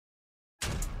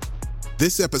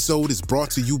This episode is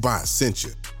brought to you by Essentia.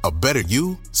 A better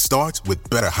you starts with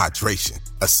better hydration.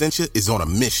 Essentia is on a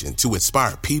mission to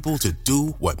inspire people to do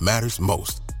what matters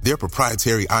most. Their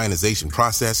proprietary ionization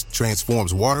process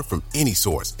transforms water from any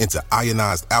source into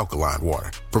ionized alkaline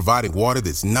water, providing water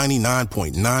that's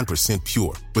 99.9%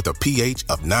 pure with a pH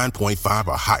of 9.5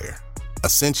 or higher.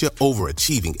 Essentia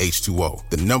overachieving H2O,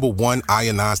 the #1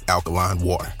 ionized alkaline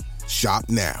water. Shop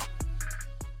now.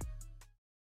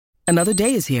 Another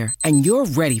day is here, and you're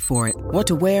ready for it. What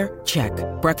to wear? Check.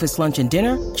 Breakfast, lunch, and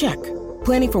dinner? Check.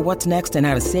 Planning for what's next and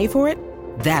how to save for it?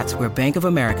 That's where Bank of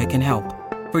America can help.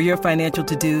 For your financial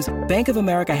to-dos, Bank of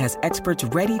America has experts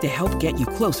ready to help get you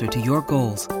closer to your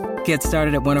goals. Get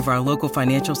started at one of our local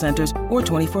financial centers or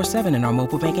 24/7 in our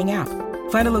mobile banking app.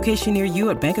 Find a location near you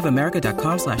at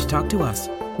bankofamerica.com/talktous.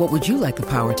 What would you like the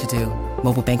power to do?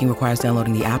 Mobile banking requires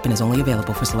downloading the app and is only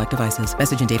available for select devices.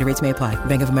 Message and data rates may apply.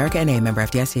 Bank of America N.A., member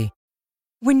FDIC.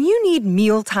 When you need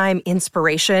mealtime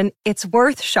inspiration, it's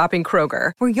worth shopping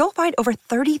Kroger, where you'll find over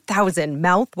 30,000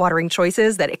 mouth-watering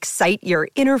choices that excite your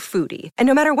inner foodie. And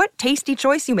no matter what tasty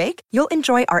choice you make, you'll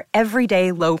enjoy our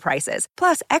everyday low prices,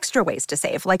 plus extra ways to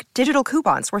save, like digital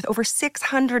coupons worth over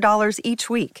 $600 each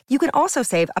week. You can also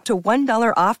save up to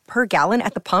 $1 off per gallon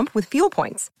at the pump with fuel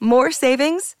points. More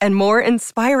savings and more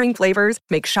inspiring flavors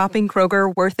make shopping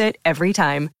Kroger worth it every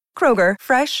time. Kroger,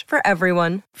 fresh for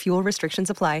everyone. Fuel restrictions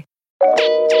apply.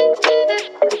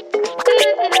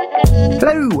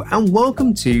 Hello and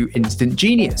welcome to Instant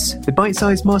Genius, the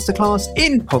bite-sized masterclass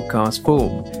in podcast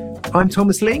form. I'm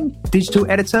Thomas Ling, digital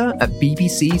editor at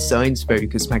BBC Science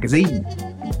Focus magazine.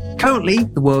 Currently,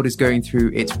 the world is going through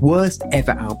its worst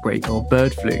ever outbreak of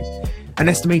bird flu. An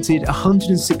estimated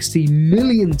 160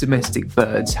 million domestic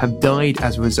birds have died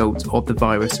as a result of the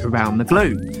virus around the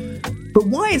globe. But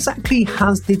why exactly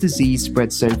has the disease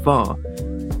spread so far?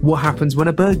 What happens when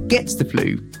a bird gets the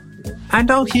flu? And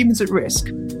are humans at risk?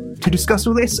 To discuss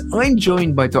all this, I'm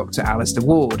joined by Dr Alastair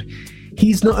Ward.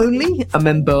 He's not only a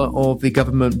member of the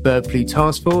government bird flu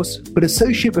task force, but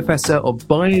Associate Professor of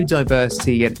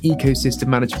Biodiversity and Ecosystem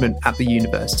Management at the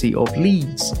University of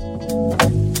Leeds.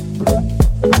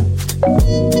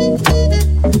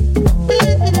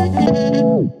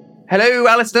 Hello,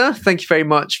 Alastair. Thank you very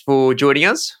much for joining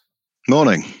us.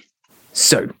 Morning.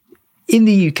 So, in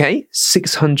the UK,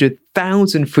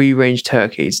 600,000 free-range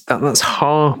turkeys, that's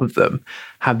half of them,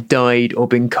 have died or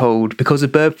been culled because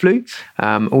of bird flu,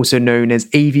 also known as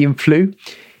avian flu.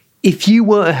 If you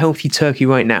were a healthy turkey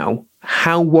right now,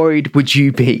 how worried would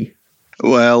you be?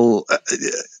 Well,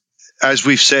 as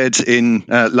we've said in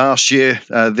last year,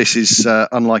 this is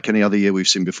unlike any other year we've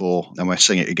seen before, and we're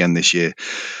seeing it again this year.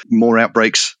 More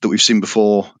outbreaks that we've seen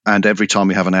before, and every time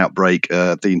we have an outbreak,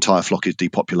 the entire flock is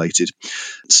depopulated.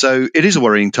 So it is a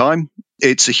worrying time.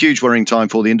 It's a huge worrying time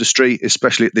for the industry,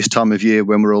 especially at this time of year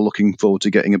when we're all looking forward to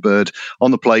getting a bird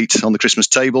on the plate, on the Christmas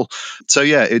table. So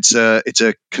yeah, it's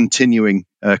a continuing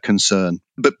concern,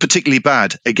 but particularly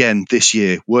bad again this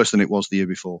year, worse than it was the year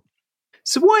before.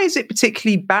 So why is it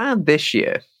particularly bad this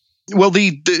year? Well,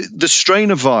 the strain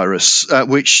of virus,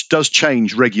 which does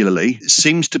change regularly,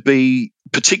 seems to be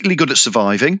particularly good at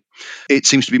surviving. It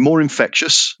seems to be more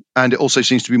infectious, and it also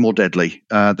seems to be more deadly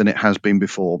than it has been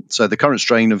before. So the current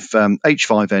strain of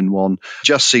H5N1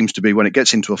 just seems to be, when it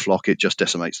gets into a flock, it just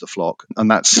decimates the flock. And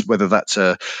that's whether that's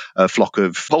a flock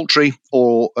of poultry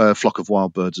or a flock of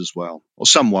wild birds as well. Or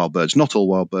some wild birds, not all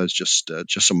wild birds, just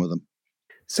some of them.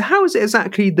 So how is it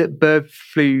exactly that bird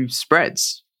flu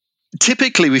spreads?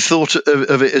 Typically, we thought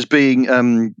of it as being,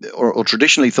 or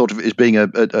traditionally thought of it as being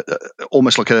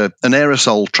almost like an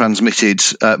aerosol transmitted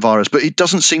virus, but it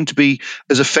doesn't seem to be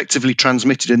as effectively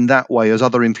transmitted in that way as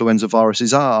other influenza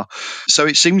viruses are. So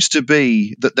it seems to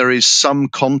be that there is some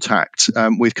contact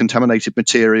with contaminated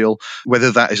material,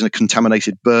 whether that is a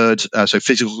contaminated bird, so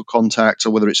physical contact, or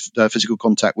whether it's physical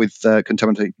contact with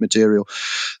contaminated material.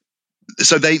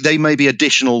 So they may be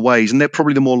additional ways, and they're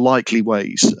probably the more likely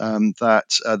ways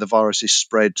that the virus is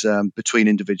spread between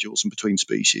individuals and between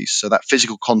species. So that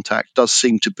physical contact does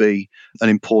seem to be an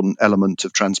important element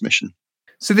of transmission.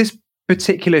 So this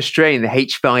particular strain, the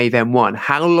H5N1,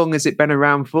 how long has it been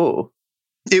around for?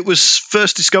 It was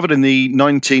first discovered in the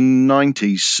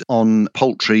 1990s on a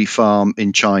poultry farm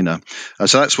in China.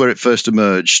 So that's where it first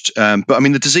emerged. But I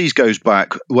mean, the disease goes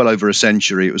back well over a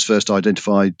century. It was first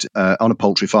identified on a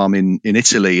poultry farm in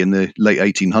Italy in the late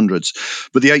 1800s.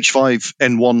 But the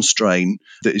H5N1 strain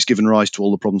that has given rise to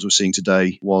all the problems we're seeing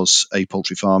today was a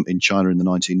poultry farm in China in the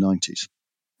 1990s.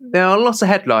 There are lots of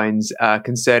headlines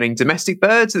concerning domestic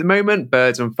birds at the moment,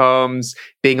 birds on farms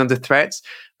being under threat.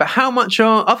 But how much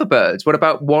are other birds? What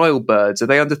about wild birds? Are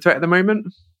they under threat at the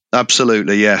moment?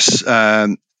 Absolutely, yes.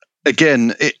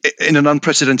 again, in an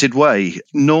unprecedented way.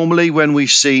 Normally, when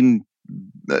we've seen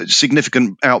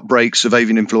significant outbreaks of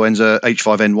avian influenza,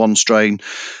 H5N1 strain,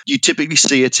 you typically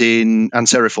see it in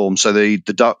anseriforms, so the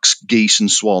ducks, geese, and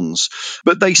swans.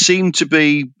 But they seem to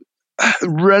be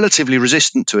relatively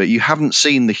resistant to it. You haven't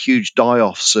seen the huge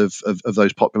die-offs of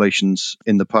those populations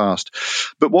in the past.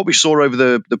 But what we saw over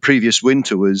the previous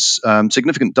winter was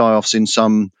significant die-offs in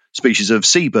some species of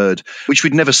seabird, which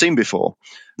we'd never seen before.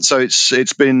 So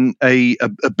it's been a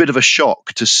bit of a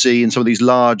shock to see in some of these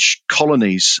large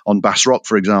colonies on Bass Rock,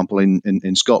 for example,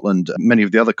 in Scotland, many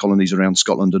of the other colonies around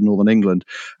Scotland and northern England.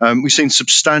 We've seen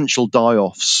substantial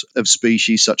die-offs of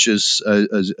species such as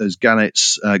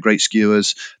gannets, great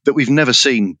skewers, that we've never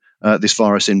seen this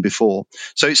virus in before.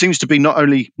 So it seems to be not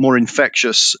only more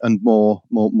infectious and more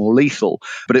lethal,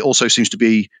 but it also seems to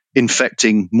be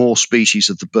infecting more species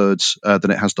of the birds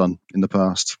than it has done in the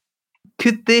past.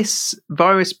 Could this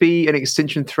virus be an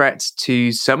extinction threat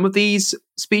to some of these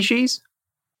species?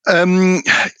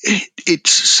 It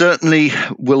certainly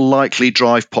will likely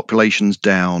drive populations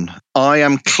down. I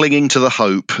am clinging to the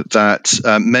hope that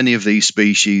many of these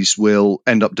species will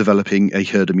end up developing a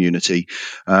herd immunity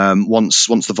once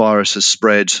the virus has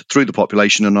spread through the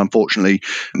population, and unfortunately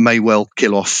may well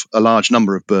kill off a large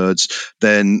number of birds.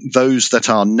 Then those that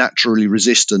are naturally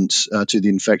resistant to the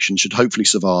infection should hopefully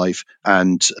survive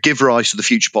and give rise to the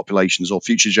future populations or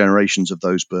future generations of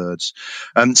those birds.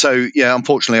 So,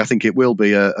 unfortunately, I think it will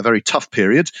be a very tough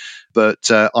period,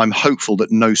 but I'm hopeful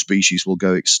that no species will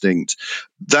go extinct.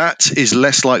 That is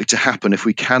less likely to happen if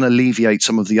we can alleviate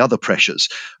some of the other pressures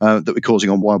that we're causing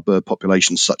on wild bird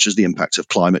populations, such as the impacts of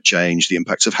climate change, the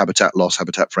impacts of habitat loss,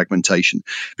 habitat fragmentation,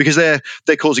 because they're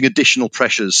causing additional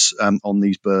pressures on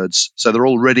these birds. So they're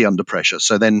already under pressure.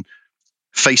 So then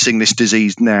facing this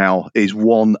disease now is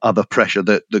one other pressure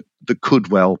that could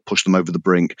well push them over the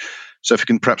brink. So if we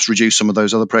can perhaps reduce some of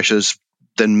those other pressures,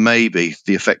 then maybe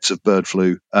the effects of bird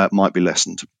flu might be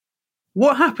lessened.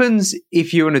 What happens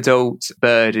if you're an adult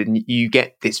bird and you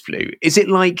get this flu? Is it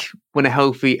like when a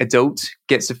healthy adult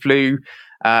gets the flu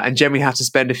and generally have to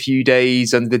spend a few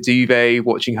days under the duvet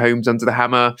watching Homes Under the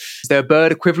Hammer? Is there a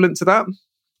bird equivalent to that?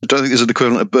 I don't think there's an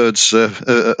equivalent of birds,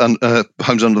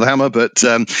 Homes Under the Hammer, but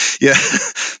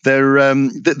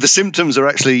the symptoms are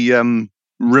actually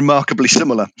remarkably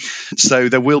similar. So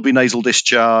there will be nasal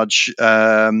discharge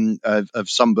of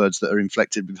some birds that are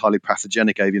infected with highly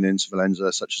pathogenic avian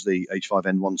influenza, such as the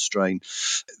H5N1 strain.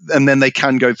 And then they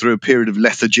can go through a period of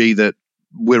lethargy that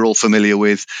we're all familiar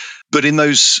with. But in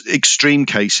those extreme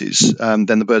cases, then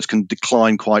the birds can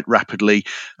decline quite rapidly.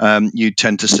 You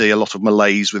tend to see a lot of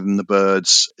malaise within the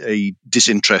birds, a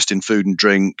disinterest in food and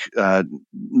drink,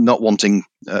 not wanting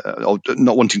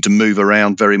to move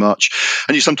around very much,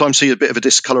 and you sometimes see a bit of a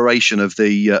discoloration of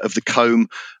the comb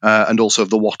and also of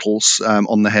the wattles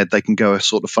on the head. They can go a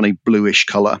sort of funny bluish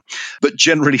colour, but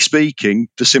generally speaking,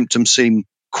 the symptoms seem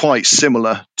quite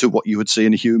similar to what you would see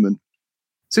in a human.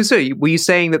 So, were you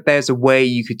saying that there's a way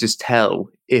you could just tell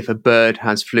if a bird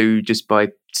has flu just by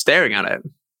staring at it?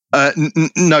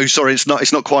 No, sorry, it's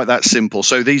not quite that simple.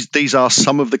 So these are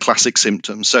some of the classic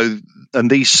symptoms. Some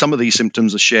of these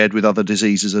symptoms are shared with other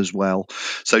diseases as well.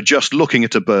 So just looking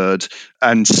at a bird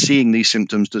and seeing these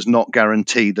symptoms does not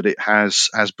guarantee that it has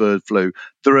bird flu.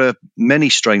 There are many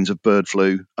strains of bird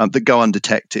flu that go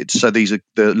undetected. So these are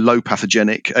the low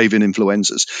pathogenic avian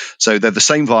influenzas. So they're the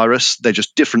same virus, they're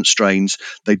just different strains.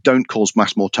 They don't cause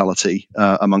mass mortality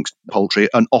amongst poultry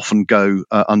and often go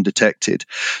undetected.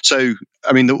 So,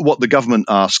 I mean, what the government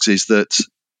asks is that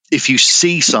if you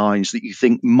see signs that you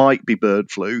think might be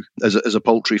bird flu as a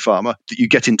poultry farmer, that you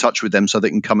get in touch with them so they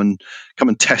can come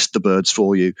and test the birds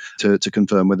for you to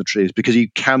confirm whether it is, because you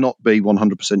cannot be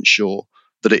 100% sure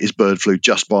that it is bird flu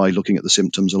just by looking at the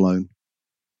symptoms alone.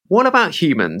 What about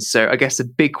humans? So I guess the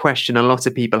big question a lot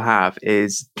of people have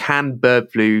is, can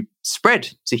bird flu spread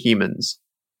to humans?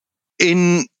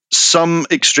 In some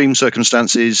extreme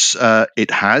circumstances,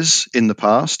 it has in the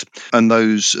past, and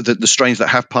the strains that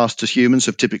have passed to humans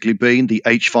have typically been the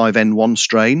H5N1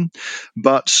 strain,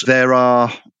 but there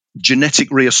are genetic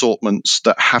reassortments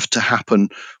that have to happen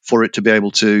for it to be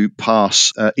able to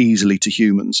pass easily to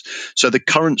humans. So the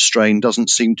current strain doesn't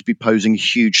seem to be posing a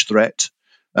huge threat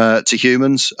to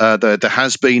humans. There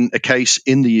has been a case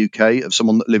in the UK of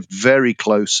someone that lived very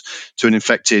close to an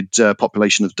infected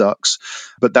population of ducks,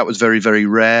 but that was very, very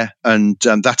rare, and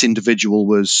that individual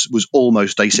was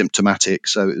almost asymptomatic.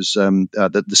 So it was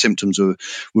the symptoms were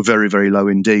very, very low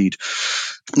indeed.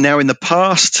 Now, in the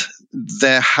past,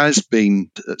 there has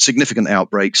been significant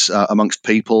outbreaks amongst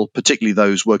people, particularly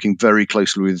those working very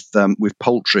closely with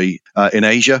poultry in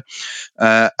Asia,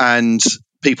 and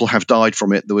people have died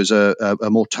from it. There was a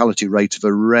mortality rate of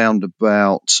around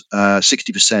about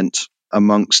 60%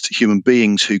 amongst human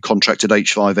beings who contracted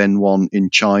H5N1 in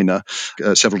China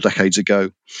several decades ago.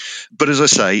 But as I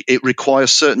say, it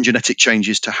requires certain genetic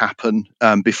changes to happen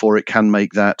before it can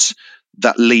make that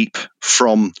leap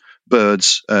from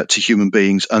birds to human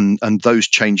beings, and those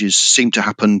changes seem to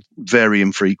happen very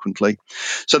infrequently.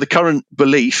 So the current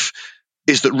belief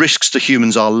is that risks to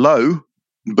humans are low,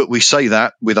 but we say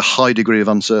that with a high degree of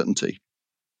uncertainty.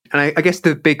 And I guess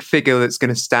the big figure that's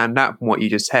going to stand out from what you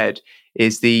just said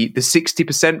is the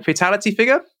 60% fatality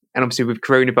figure. And obviously with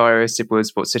coronavirus, it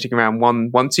was sitting around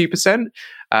 2%.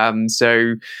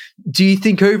 So do you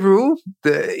think overall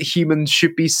that humans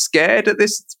should be scared at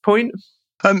this point?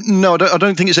 No, I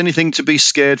don't think it's anything to be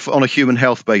scared for on a human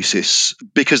health basis,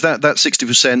 because that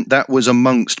 60%, that was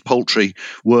amongst poultry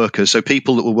workers, so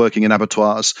people that were working in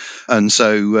abattoirs, and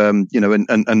so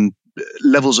and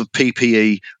levels of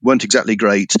PPE weren't exactly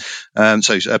great,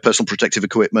 so personal protective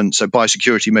equipment, so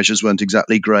biosecurity measures weren't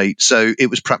exactly great. So it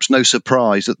was perhaps no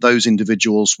surprise that those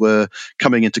individuals were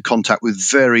coming into contact with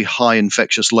very high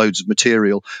infectious loads of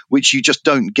material, which you just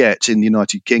don't get in the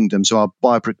United Kingdom. So our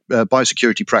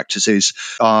biosecurity practices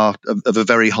are of a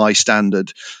very high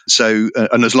standard. So,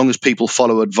 and as long as people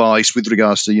follow advice with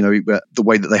regards to the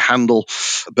way that they handle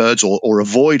birds or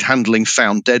avoid handling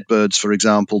found dead birds, for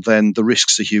example, then the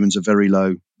risks to humans are very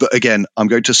low. But again, I'm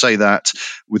going to say that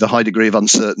with a high degree of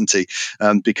uncertainty,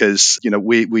 because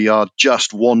we are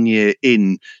just 1 year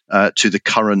in to the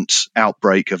current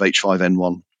outbreak of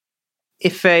H5N1.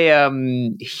 If a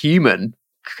human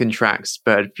contracts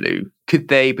bird flu, could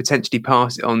they potentially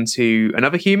pass it on to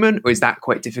another human, or is that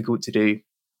quite difficult to do?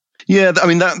 Yeah, I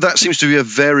mean, that seems to be a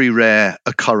very rare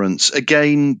occurrence.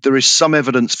 Again, there is some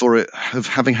evidence for it of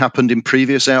having happened in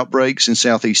previous outbreaks in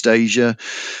Southeast Asia,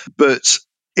 but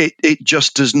it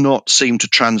just does not seem to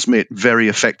transmit very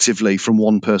effectively from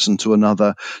one person to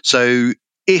another. So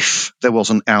if there was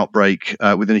an outbreak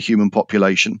within a human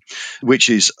population, which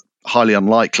is highly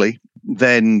unlikely,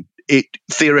 then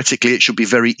theoretically it should be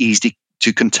very easy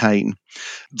to contain.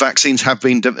 Vaccines have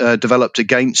been developed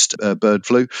against bird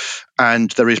flu, and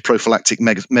there is prophylactic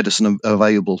medicine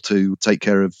available to take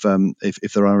care of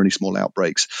if there are any small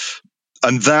outbreaks.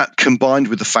 And that, combined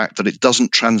with the fact that it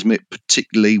doesn't transmit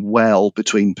particularly well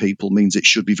between people, means it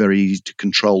should be very easy to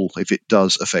control if it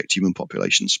does affect human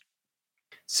populations.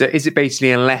 So is it basically,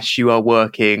 unless you are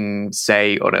working,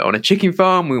 say, on a chicken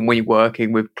farm, when you're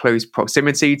working with close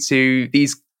proximity to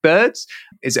these birds,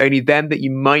 is it only then that you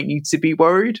might need to be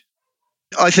worried?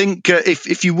 I think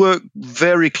if you work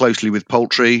very closely with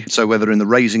poultry, so whether in the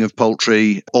raising of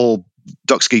poultry or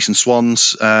ducks, geese and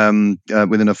swans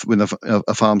within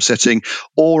a farm setting,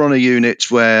 or on a unit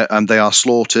where they are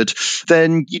slaughtered,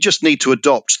 then you just need to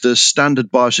adopt the standard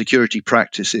biosecurity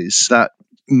practices that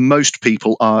most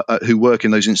people who work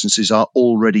in those instances are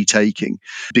already taking,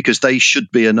 because they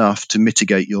should be enough to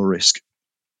mitigate your risk.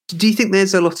 Do you think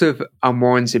there's a lot of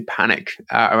unwarranted panic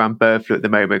around bird flu at the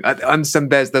moment? I understand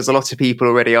there's a lot of people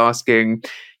already asking,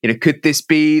 could this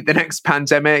be the next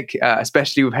pandemic?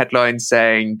 Especially with headlines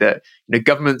saying that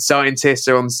government scientists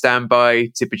are on standby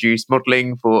to produce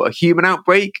modelling for a human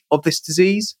outbreak of this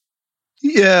disease.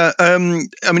 Yeah, I mean,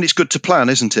 it's good to plan,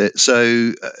 isn't it? So,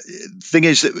 the thing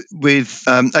is that with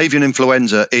avian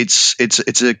influenza, it's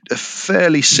a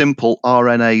fairly simple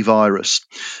RNA virus.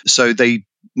 So they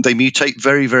mutate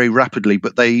very, very rapidly,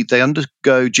 but they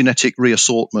undergo genetic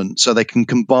reassortment, so they can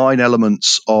combine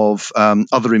elements of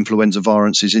other influenza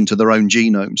viruses into their own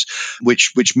genomes,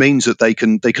 which means that they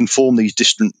can form these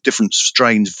different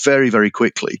strains very, very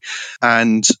quickly.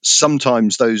 And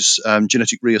sometimes those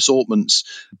genetic reassortments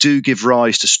do give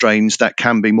rise to strains that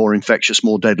can be more infectious,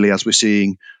 more deadly, as we're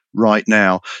seeing right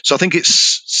now. So I think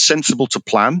it's sensible to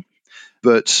plan.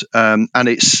 But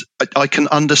I can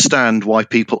understand why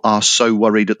people are so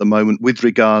worried at the moment with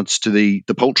regards to the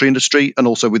poultry industry and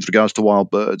also with regards to wild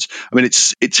birds. I mean,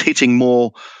 it's hitting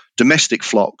more domestic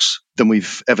flocks than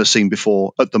we've ever seen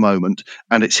before at the moment,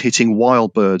 and it's hitting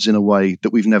wild birds in a way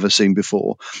that we've never seen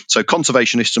before. So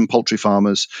conservationists and poultry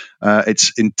farmers,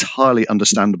 it's entirely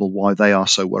understandable why they are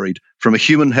so worried. From a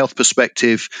human health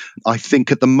perspective, I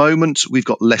think at the moment we've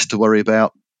got less to worry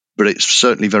about, but it's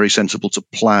certainly very sensible to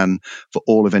plan for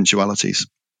all eventualities.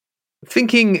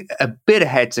 Thinking a bit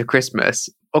ahead to Christmas,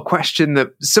 a question that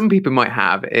some people might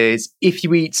have is, if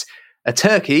you eat a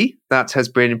turkey that has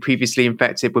been previously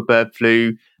infected with bird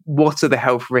flu, what are the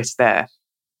health risks there?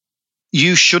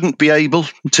 You shouldn't be able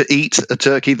to eat a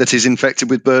turkey that is infected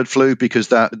with bird flu because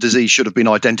that disease should have been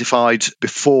identified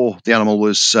before the animal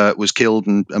was killed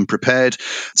and prepared.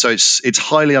 So it's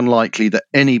highly unlikely that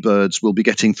any birds will be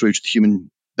getting through to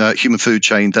the human food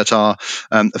chain that are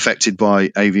affected by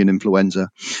avian influenza.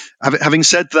 Having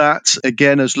said that,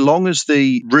 again, as long as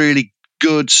the really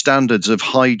good standards of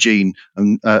hygiene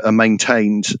are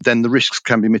maintained, then the risks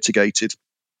can be mitigated.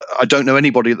 I don't know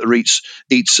anybody that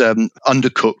eats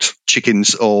undercooked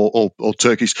chickens or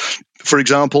turkeys, for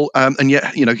example, and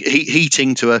yet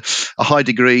heating to a high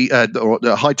degree or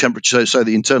a high temperature, so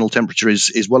the internal temperature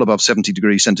is well above 70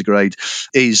 degrees centigrade,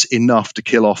 is enough to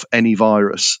kill off any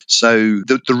virus. So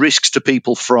the risks to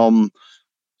people from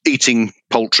eating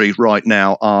poultry right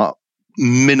now are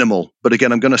minimal. But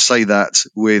again, I'm going to say that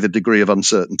with a degree of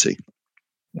uncertainty.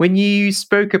 When you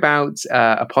spoke about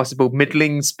a possible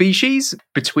middling species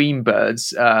between birds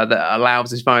that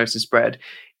allows this virus to spread,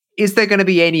 is there going to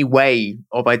be any way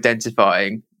of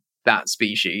identifying that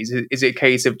species? Is it a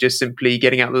case of just simply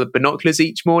getting out the binoculars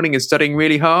each morning and studying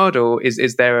really hard, or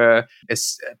is there a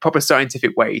proper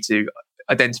scientific way to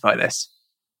identify this?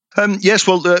 Yes,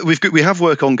 well, we have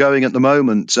work ongoing at the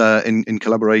moment in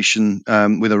collaboration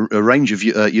with a range of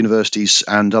universities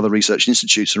and other research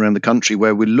institutes around the country,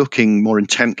 where we're looking more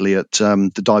intently at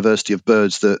the diversity of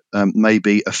birds that may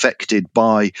be affected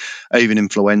by avian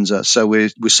influenza. So we're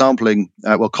sampling,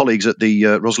 colleagues at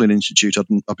the Roslin Institute up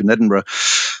in Edinburgh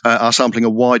are sampling a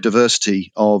wide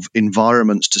diversity of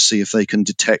environments to see if they can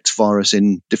detect virus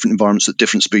in different environments that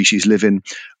different species live in.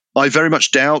 I very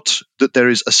much doubt that there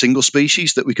is a single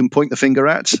species that we can point the finger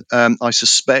at. I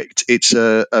suspect it's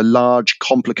a large,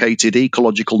 complicated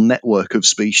ecological network of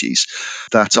species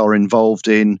that are involved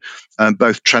in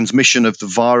both transmission of the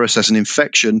virus as an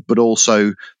infection, but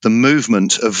also the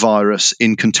movement of virus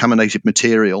in contaminated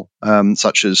material,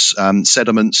 such as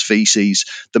sediments, feces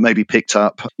that may be picked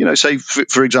up. Say,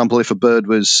 for example, if a bird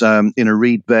was in a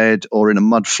reed bed or in a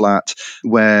mud flat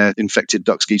where infected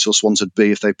ducks, geese, or swans would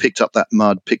be, if they picked up that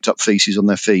mud, picked up feces on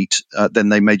their feet, then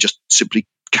they may just simply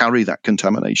carry that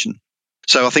contamination.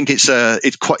 So I think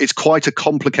it's quite a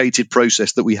complicated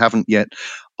process that we haven't yet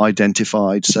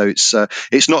identified. So it's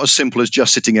not as simple as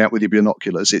just sitting out with your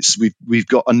binoculars. We've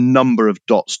got a number of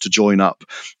dots to join up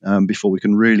before we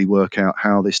can really work out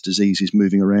how this disease is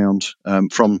moving around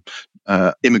from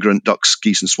immigrant ducks,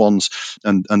 geese, and swans,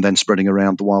 and then spreading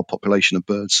around the wild population of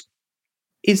birds.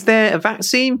 Is there a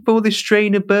vaccine for this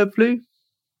strain of bird flu?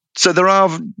 So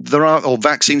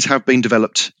vaccines have been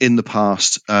developed in the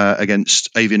past against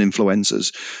avian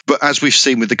influenzas. But as we've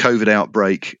seen with the COVID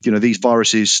outbreak, these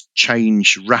viruses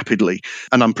change rapidly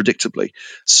and unpredictably.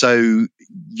 So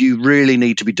you really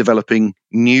need to be developing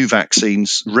new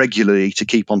vaccines regularly to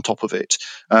keep on top of it.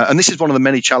 And this is one of the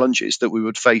many challenges that we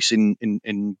would face in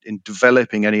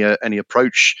developing any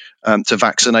approach to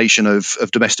vaccination of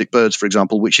domestic birds, for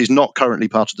example, which is not currently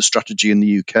part of the strategy in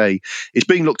the UK. It's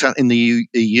being looked at in the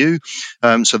EU.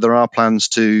 So there are plans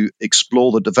to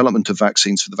explore the development of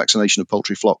vaccines for the vaccination of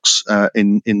poultry flocks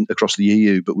in across the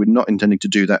EU, but we're not intending to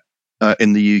do that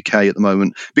in the UK at the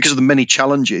moment because of the many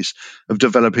challenges of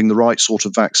developing the right sort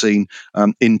of vaccine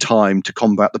in time to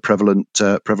combat the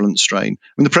prevalent strain.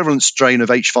 I mean, the prevalent strain of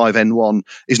H5N1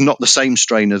 is not the same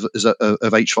strain of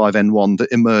H5N1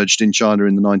 that emerged in China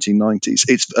in the 1990s.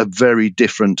 It's a very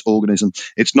different organism.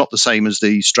 It's not the same as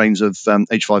the strains of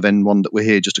H5N1 that were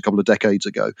here just a couple of decades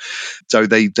ago. So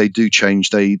they do change.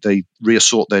 They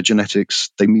reassort their genetics.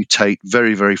 They mutate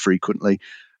very, very frequently.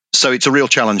 So it's a real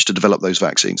challenge to develop those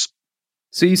vaccines.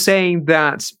 So you're saying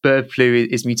that bird flu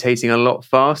is mutating a lot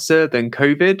faster than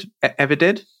COVID ever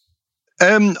did?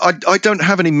 I don't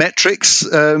have any metrics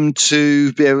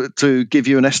to be able to give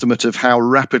you an estimate of how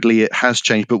rapidly it has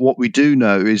changed. But what we do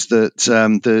know is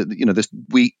that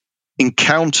we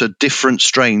encounter different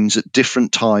strains at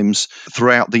different times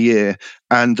throughout the year,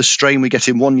 and the strain we get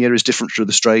in one year is different to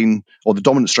the strain, or the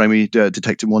dominant strain we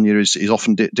detect in one year is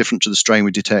often different to the strain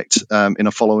we detect in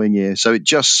a following year. So it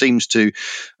just seems to,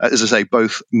 as I say,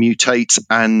 both mutate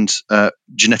and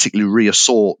genetically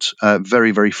reassort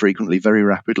very, very frequently, very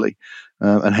rapidly,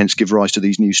 and hence give rise to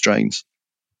these new strains.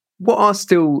 What are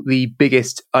still the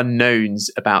biggest unknowns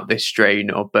about this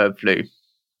strain of bird flu?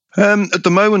 At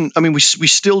the moment, I mean, we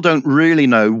still don't really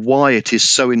know why it is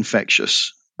so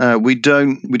infectious. We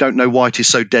don't know why it is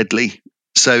so deadly.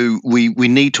 So we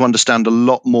need to understand a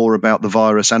lot more about the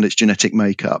virus and its genetic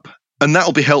makeup. And that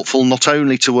will be helpful not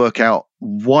only to work out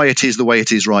why it is the way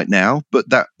it is right now, but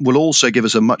that will also give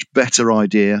us a much better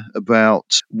idea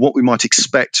about what we might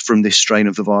expect from this strain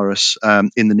of the virus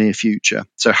in the near future.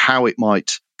 So how it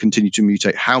might continue to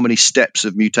mutate, how many steps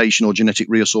of mutation or genetic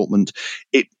reassortment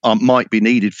it might be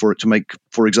needed for it to make,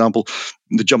 for example,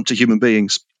 the jump to human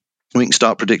beings. We can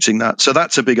start predicting that. So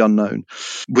that's a big unknown.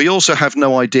 We also have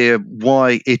no idea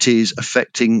why it is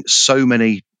affecting so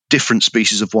many different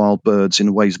species of wild birds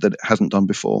in ways that it hasn't done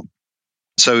before.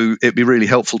 So it'd be really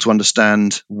helpful to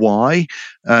understand why,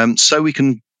 so we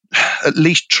can at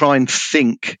least try and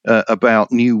think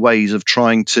about new ways of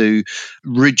trying to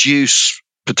reduce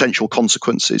potential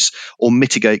consequences or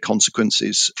mitigate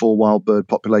consequences for wild bird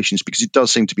populations, because it does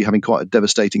seem to be having quite a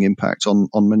devastating impact on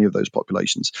many of those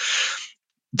populations.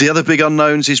 The other big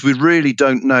unknowns is we really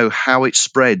don't know how it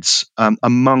spreads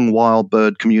among wild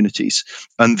bird communities,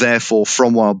 and therefore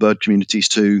from wild bird communities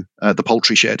to the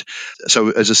poultry shed.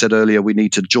 So as I said earlier, we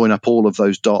need to join up all of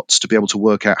those dots to be able to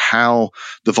work out how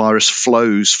the virus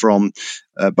flows from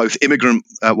both immigrant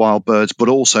wild birds, but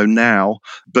also now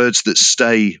birds that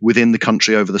stay within the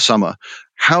country over the summer.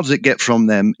 How does it get from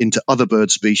them into other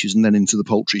bird species and then into the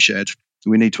poultry shed?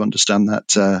 We need to understand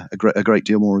that a great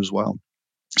deal more as well.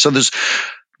 So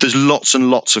there's lots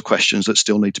and lots of questions that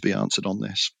still need to be answered on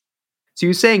this. So you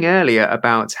were saying earlier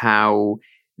about how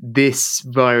this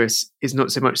virus is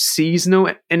not so much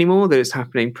seasonal anymore, that it's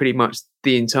happening pretty much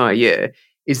the entire year.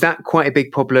 Is that quite a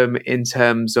big problem in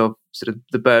terms of sort of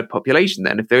the bird population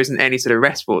then? If there isn't any sort of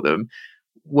rest for them,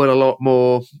 will a lot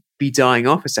more be dying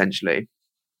off essentially?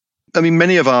 I mean,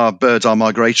 many of our birds are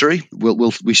migratory.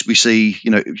 We see,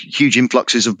 huge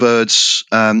influxes of birds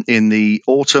in the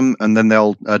autumn, and then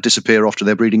they'll disappear off to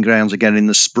their breeding grounds again in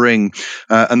the spring.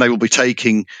 And they will be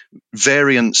taking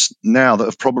variants now that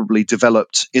have probably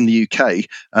developed in the UK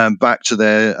back to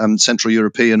their Central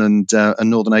European and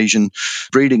Northern Asian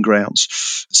breeding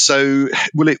grounds. So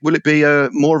will it be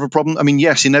more of a problem? I mean,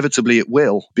 yes, inevitably it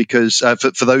will, because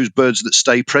for those birds that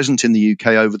stay present in the UK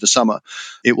over the summer,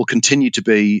 it will continue to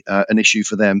be an issue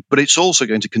for them, but it's also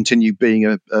going to continue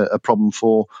being a problem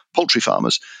for poultry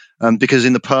farmers, because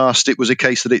in the past it was a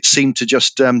case that it seemed to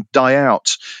just die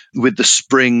out with the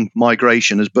spring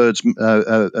migration as birds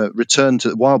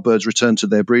wild birds return to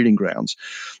their breeding grounds.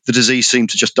 The disease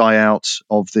seemed to just die out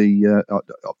of the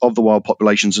wild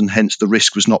populations, and hence the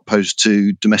risk was not posed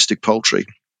to domestic poultry.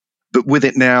 But with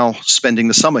it now spending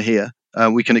the summer here,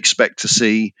 we can expect to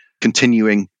see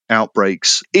continuing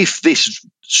outbreaks. If this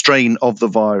strain of the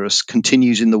virus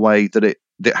continues in the way that it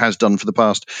has done for the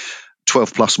past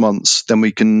 12 plus months, then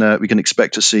we can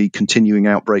expect to see continuing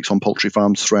outbreaks on poultry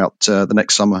farms throughout the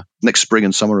next spring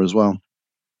and summer as well.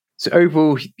 So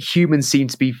overall, humans seem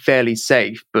to be fairly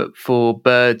safe, but for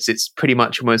birds, it's pretty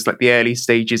much almost like the early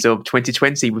stages of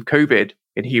 2020 with COVID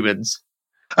in humans.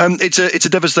 It's a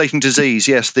devastating disease.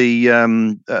 Yes, the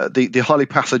highly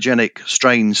pathogenic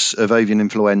strains of avian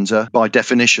influenza, by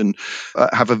definition,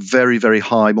 have a very, very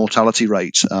high mortality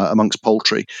rate amongst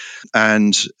poultry,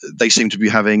 and they seem to be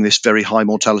having this very high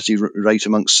mortality rate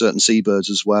amongst certain seabirds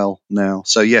as well now.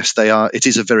 So yes, they are. It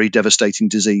is a very devastating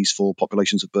disease for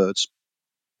populations of birds.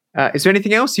 Is there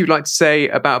anything else you'd like to say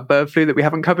about bird flu that we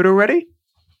haven't covered already?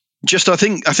 Just, I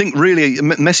think really a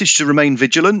message to remain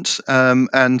vigilant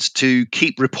and to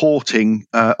keep reporting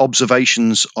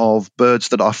observations of birds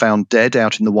that are found dead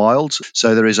out in the wild.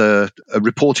 So there is a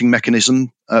reporting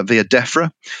mechanism via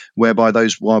DEFRA, whereby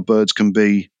those wild birds can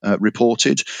be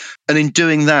reported. And in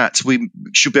doing that, we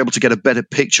should be able to get a better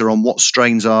picture on what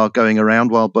strains are going around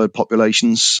wild bird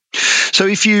populations. So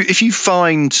if you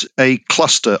find a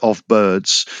cluster of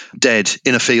birds dead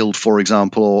in a field, for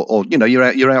example, or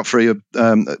you're out for a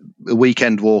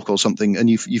weekend walk or something, and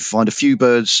you find a few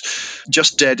birds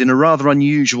just dead in a rather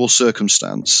unusual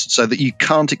circumstance, so that you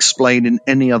can't explain in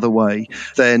any other way,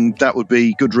 then that would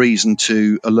be good reason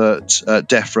to alert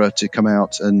DEFRA to come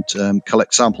out and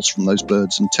collect samples from those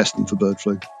birds and test them for bird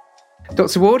flu.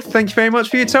 Dr. Ward, thank you very much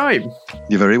for your time.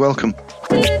 You're very welcome.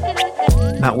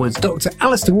 That was Dr.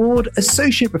 Alastair Ward,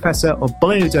 Associate Professor of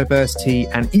Biodiversity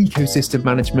and Ecosystem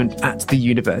Management at the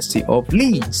University of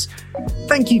Leeds.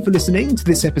 Thank you for listening to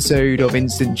this episode of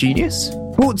Instant Genius,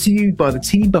 brought to you by the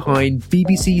team behind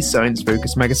BBC Science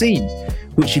Focus magazine,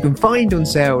 which you can find on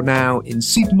sale now in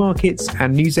supermarkets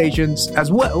and newsagents,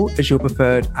 as well as your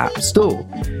preferred app store.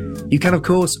 You can, of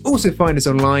course, also find us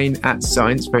online at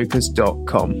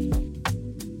sciencefocus.com.